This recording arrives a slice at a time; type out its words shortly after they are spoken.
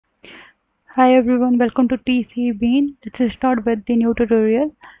Hi everyone, welcome to TC Bean. Let's start with the new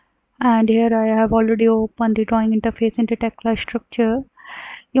tutorial. And here I have already opened the drawing interface into Tekla structure.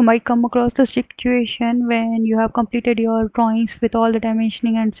 You might come across the situation when you have completed your drawings with all the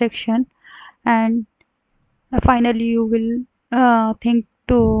dimensioning and section, and finally you will think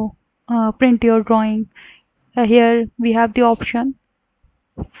to print your drawing. Here we have the option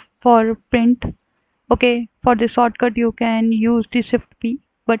for print. Okay, for the shortcut you can use the Shift P,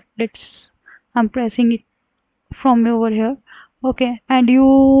 but I'm pressing it from over here. Okay, and you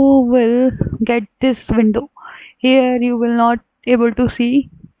will get this window. Here you will not able to see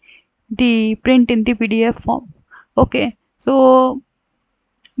the print in the PDF form. Okay, so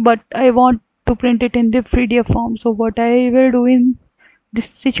but I want to print it in the PDF form. So what I will do in this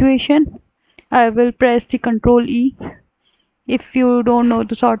situation, I will press the Control E. If you don't know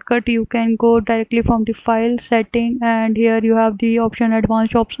the shortcut, you can go directly from the file setting, and here you have the option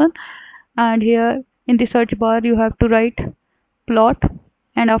advanced option, and here in the search bar you have to write plot,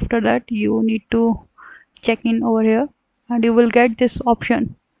 and after that you need to check in over here and you will get this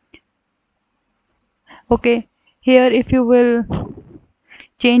option. Okay, here if you will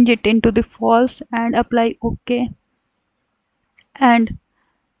change it into the false and apply OK, and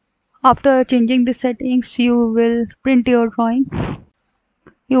after changing the settings you will print your drawing,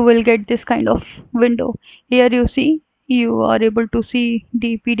 you will get this kind of window. Here you see you are able to see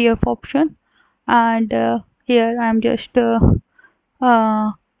the PDF option, and here I am just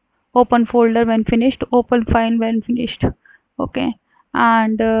uh, open folder when finished, open file when finished. Okay,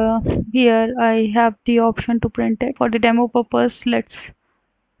 and here I have the option to print it. For the demo purpose, let's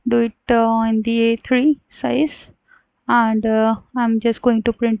do it in the A3 size, and I'm just going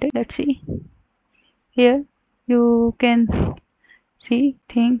to print it. Let's see. Here you can see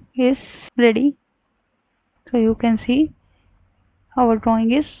thing is ready, so you can see our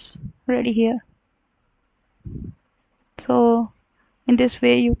drawing is ready here. So in this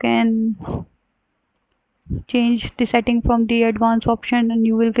way you can change the setting from the advanced option, and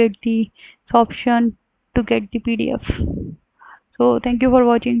you will get the option to get the PDF. So thank you for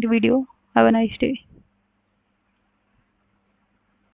watching the video. Have a nice day.